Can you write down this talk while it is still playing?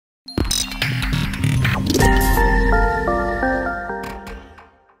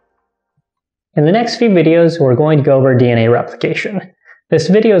In the next few videos, we're going to go over DNA replication. This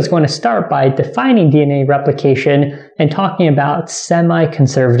video is going to start by defining DNA replication and talking about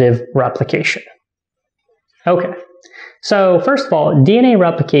semi-conservative replication. Okay, so first of all, DNA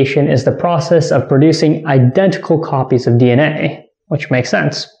replication is the process of producing identical copies of DNA, which makes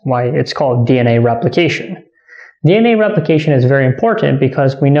sense why it's called DNA replication. DNA replication is very important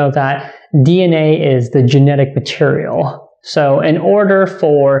because we know that DNA is the genetic material. So in order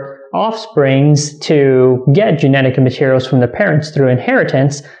for offsprings to get genetic materials from the parents through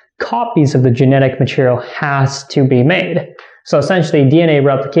inheritance, copies of the genetic material has to be made. So essentially, DNA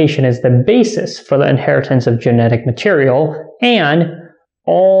replication is the basis for the inheritance of genetic material, and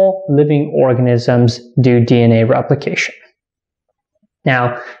all living organisms do DNA replication.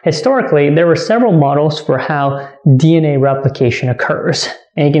 Now, historically, there were several models for how DNA replication occurs.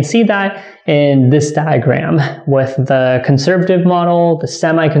 And you can see that in this diagram with the conservative model, the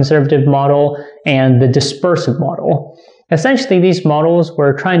semi-conservative model, and the dispersive model. Essentially, these models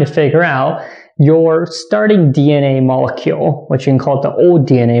were trying to figure out your starting DNA molecule, which you can call it the old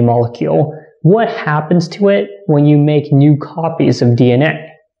DNA molecule. What happens to it when you make new copies of DNA?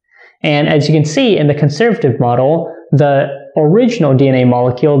 And as you can see in the conservative model, the original DNA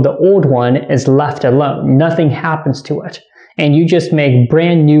molecule, the old one, is left alone. Nothing happens to it. And you just make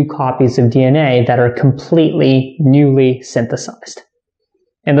brand new copies of DNA that are completely newly synthesized.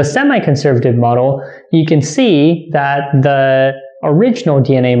 In the semi-conservative model, you can see that the original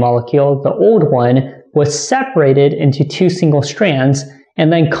DNA molecule, the old one, was separated into two single strands,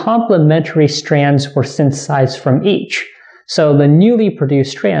 and then complementary strands were synthesized from each. So the newly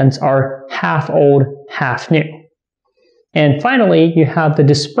produced strands are half old, half new. And finally, you have the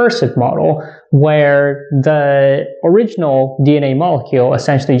dispersive model, where the original DNA molecule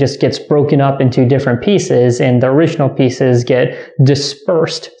essentially just gets broken up into different pieces, and the original pieces get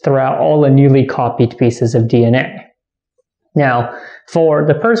dispersed throughout all the newly copied pieces of DNA. Now, for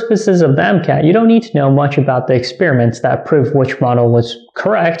the purposes of the MCAT, you don't need to know much about the experiments that prove which model was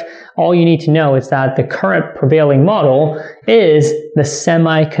correct. All you need to know is that the current prevailing model is the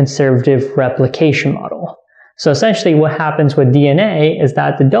semi-conservative replication model. So essentially what happens with DNA is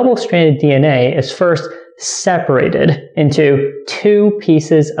that the double-stranded DNA is first separated into two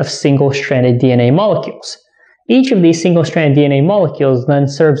pieces of single-stranded DNA molecules. Each of these single-stranded DNA molecules then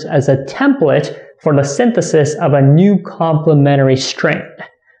serves as a template for the synthesis of a new complementary strand.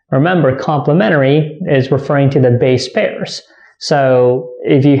 Remember, complementary is referring to the base pairs. So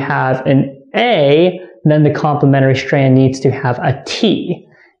if you have an A, then the complementary strand needs to have a T.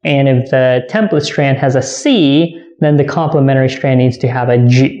 And if the template strand has a C, then the complementary strand needs to have a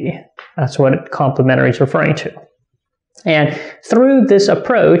G. That's what complementary is referring to. And through this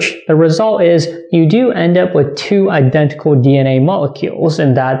approach, the result is you do end up with two identical DNA molecules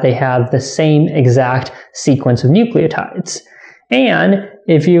in that they have the same exact sequence of nucleotides. And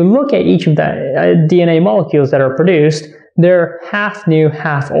if you look at each of the DNA molecules that are produced, they're half new,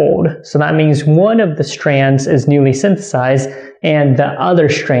 half old. So that means one of the strands is newly synthesized and the other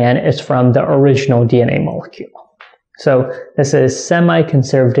strand is from the original DNA molecule. So this is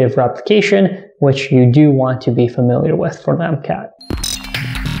semi-conservative replication, which you do want to be familiar with for the MCAT.